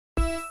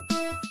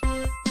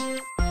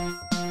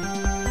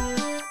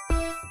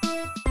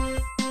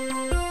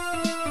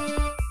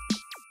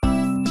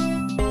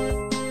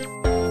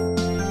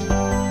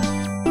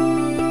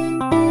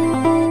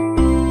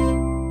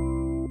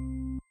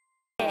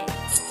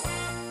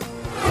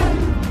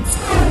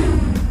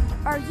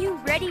Are you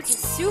ready to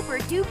super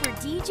duper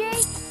DJ?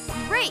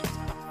 Great!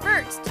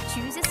 First,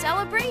 choose a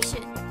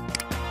celebration.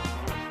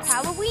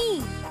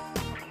 Halloween.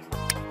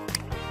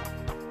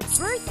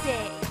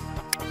 Birthday.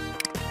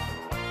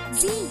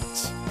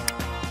 Beach.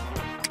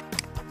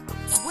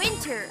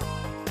 Winter.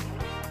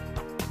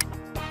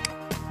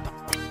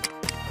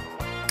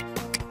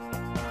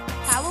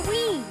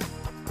 Halloween.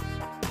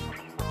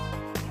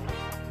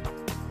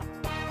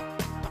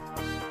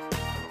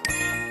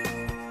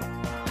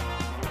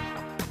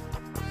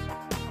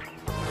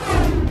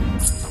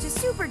 To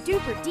super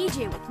duper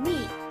DJ with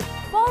me,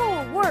 follow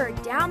a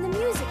word down the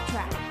music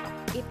track.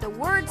 If the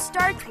word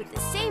starts with the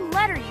same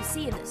letter you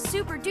see in the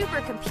super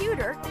duper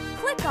computer,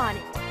 click on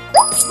it.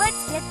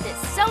 Let's get this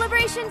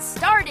celebration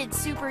started,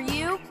 Super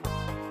U!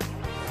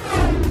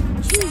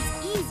 Choose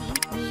easy,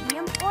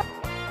 medium, or...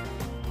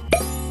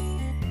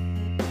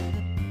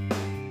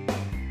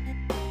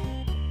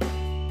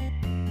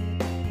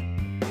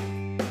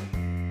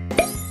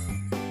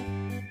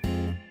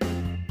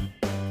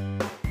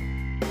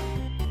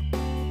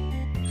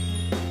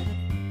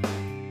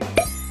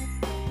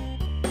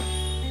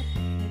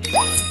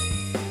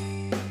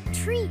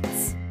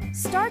 Treats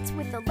starts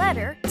with the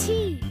letter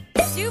T.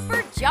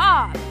 Super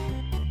job!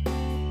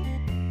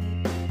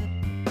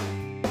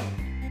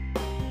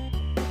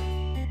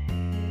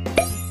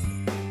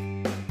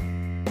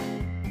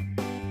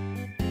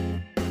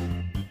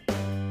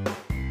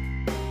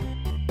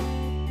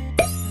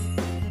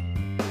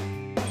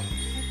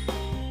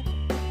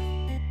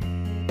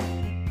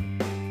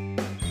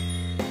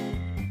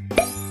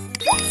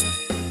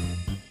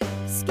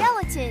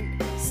 Skeleton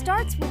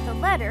starts with the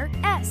letter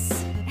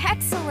S.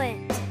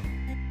 Excellent!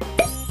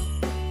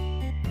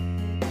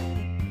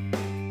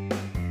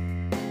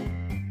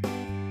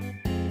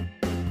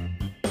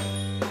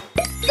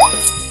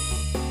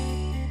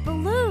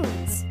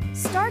 Balloons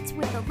starts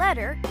with the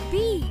letter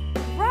B.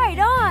 Right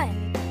on!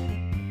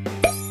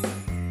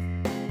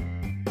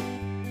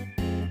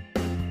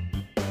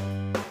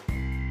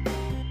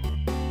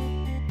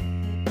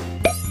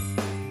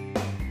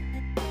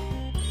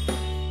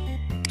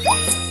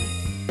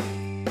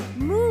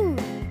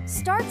 Moon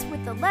starts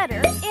with the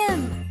letter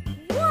M.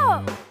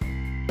 Whoa!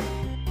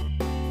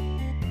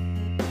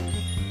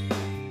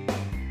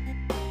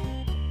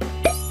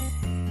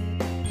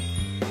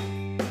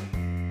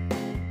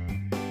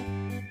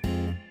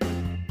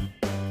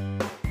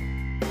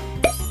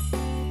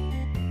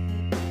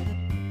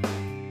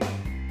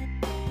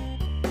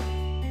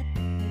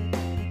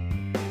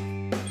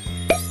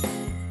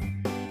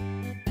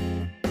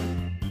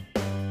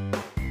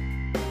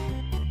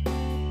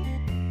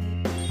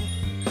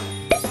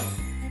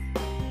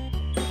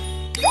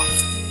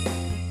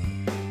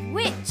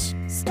 Which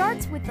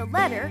starts with the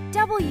letter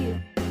W.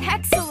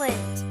 Excellent!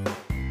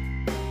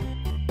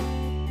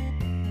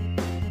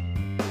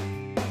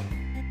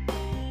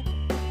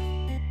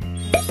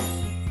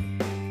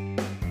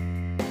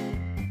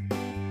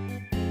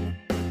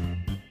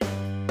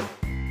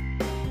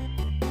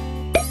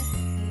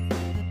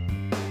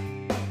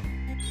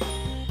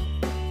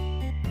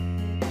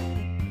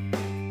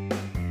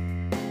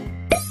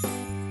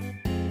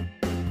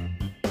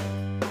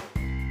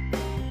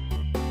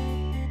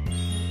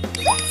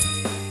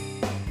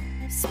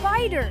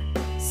 Spider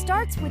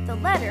starts with the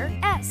letter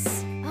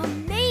S.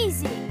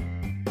 Amazing!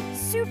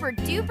 Super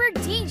duper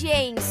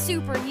DJing,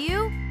 Super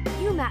U!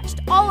 You matched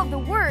all of the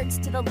words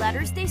to the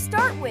letters they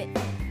start with.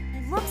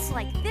 Looks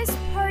like this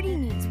party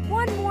needs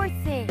one more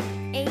thing.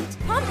 8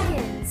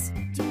 pumpkins.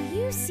 Do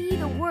you see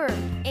the word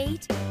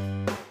 8?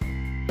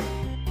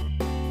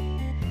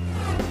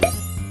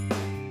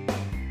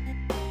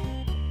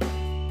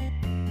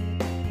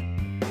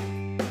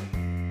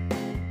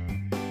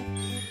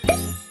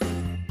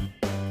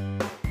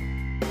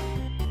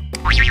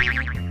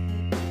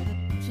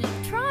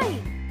 Keep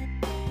trying.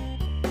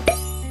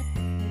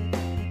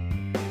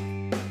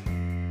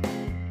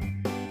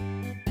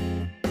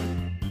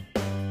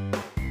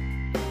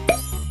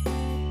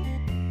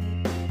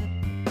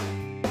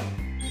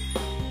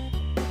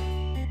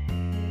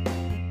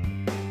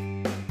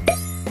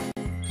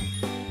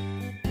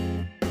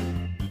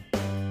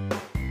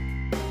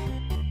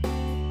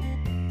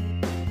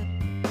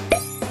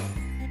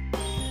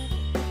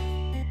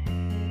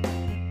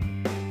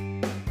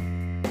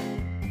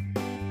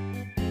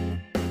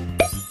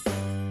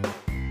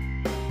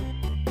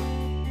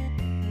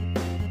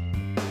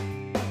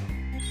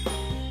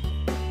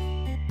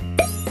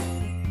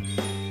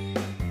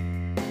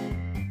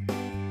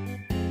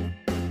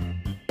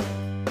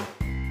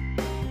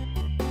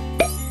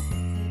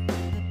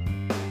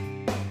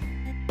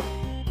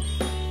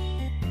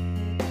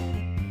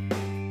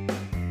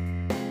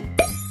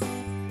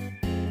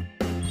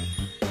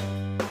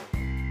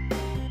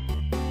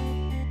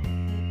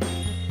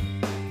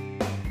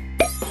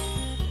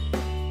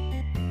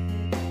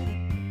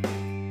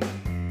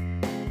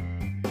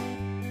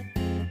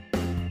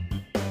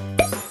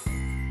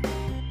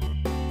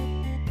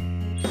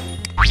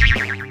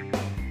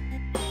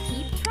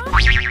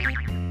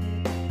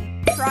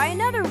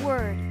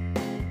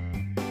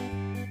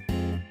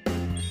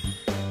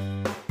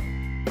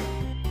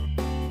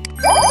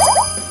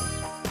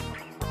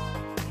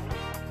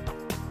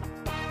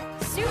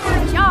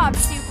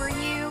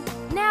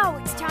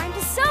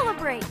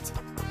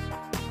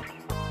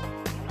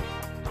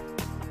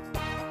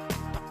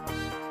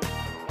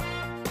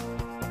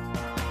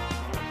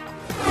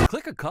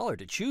 Click a color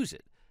to choose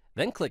it,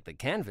 then click the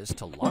canvas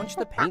to launch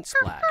the paint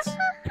splats.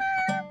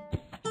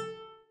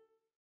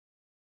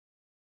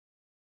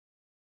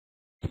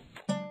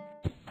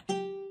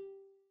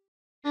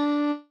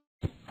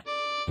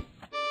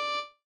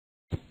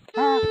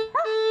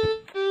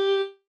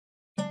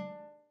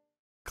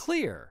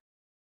 Clear.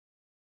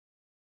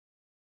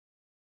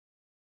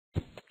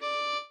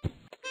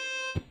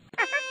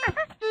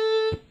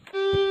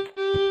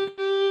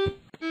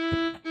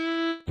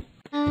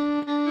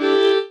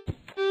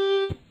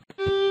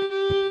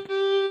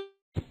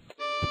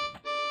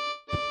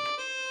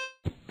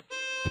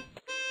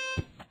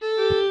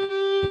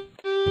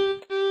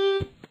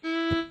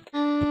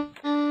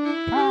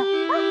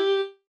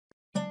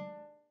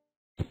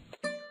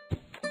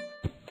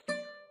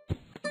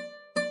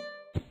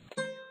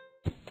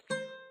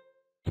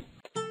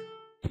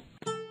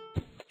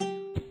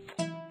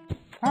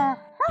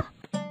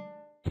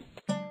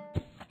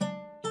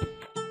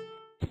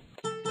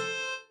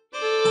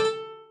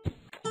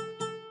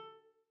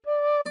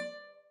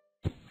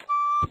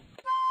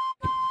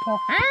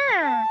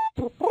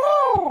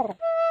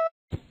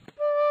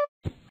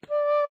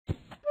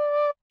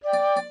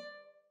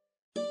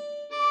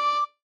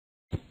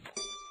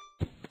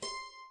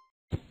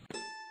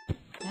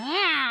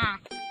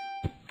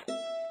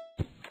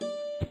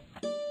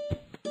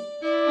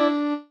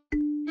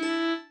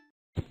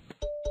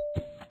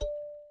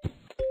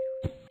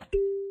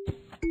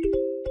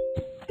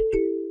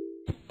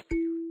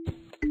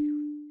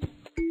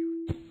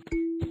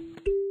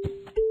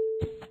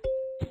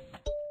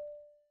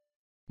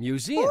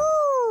 Museum.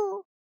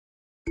 Ooh.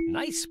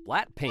 Nice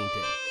splat painting.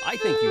 I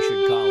think you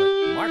should call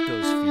it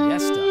Marco's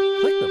Fiesta.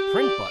 Click the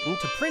print button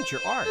to print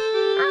your art.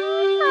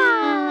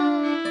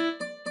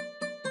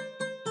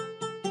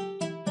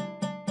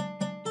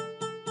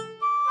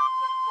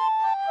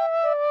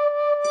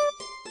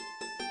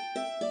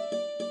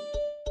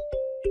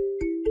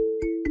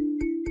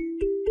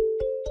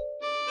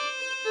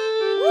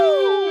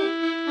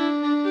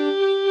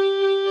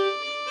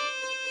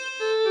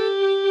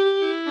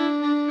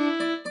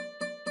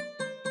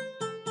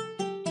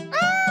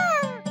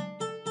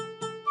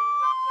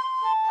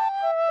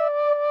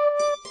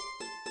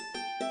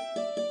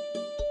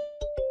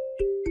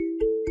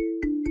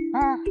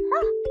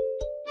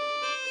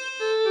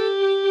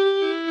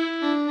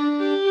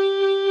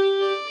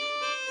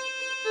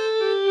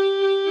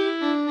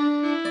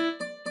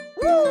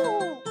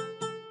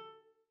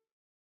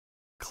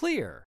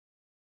 Clear.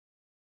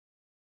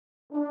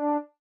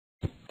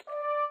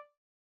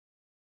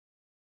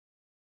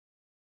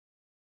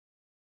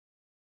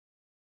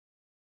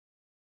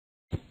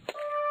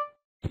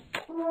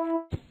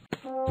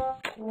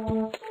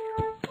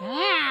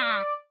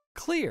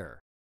 Clear.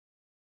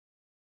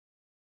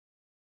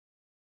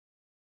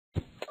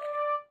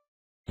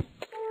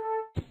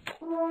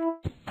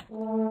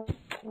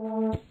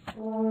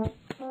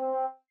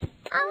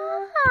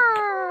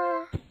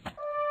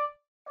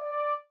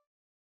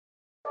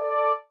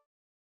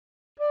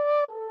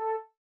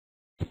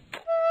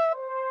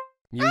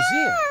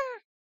 Museum.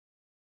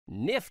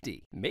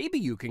 Nifty. Maybe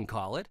you can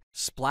call it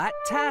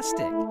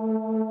Splat-tastic.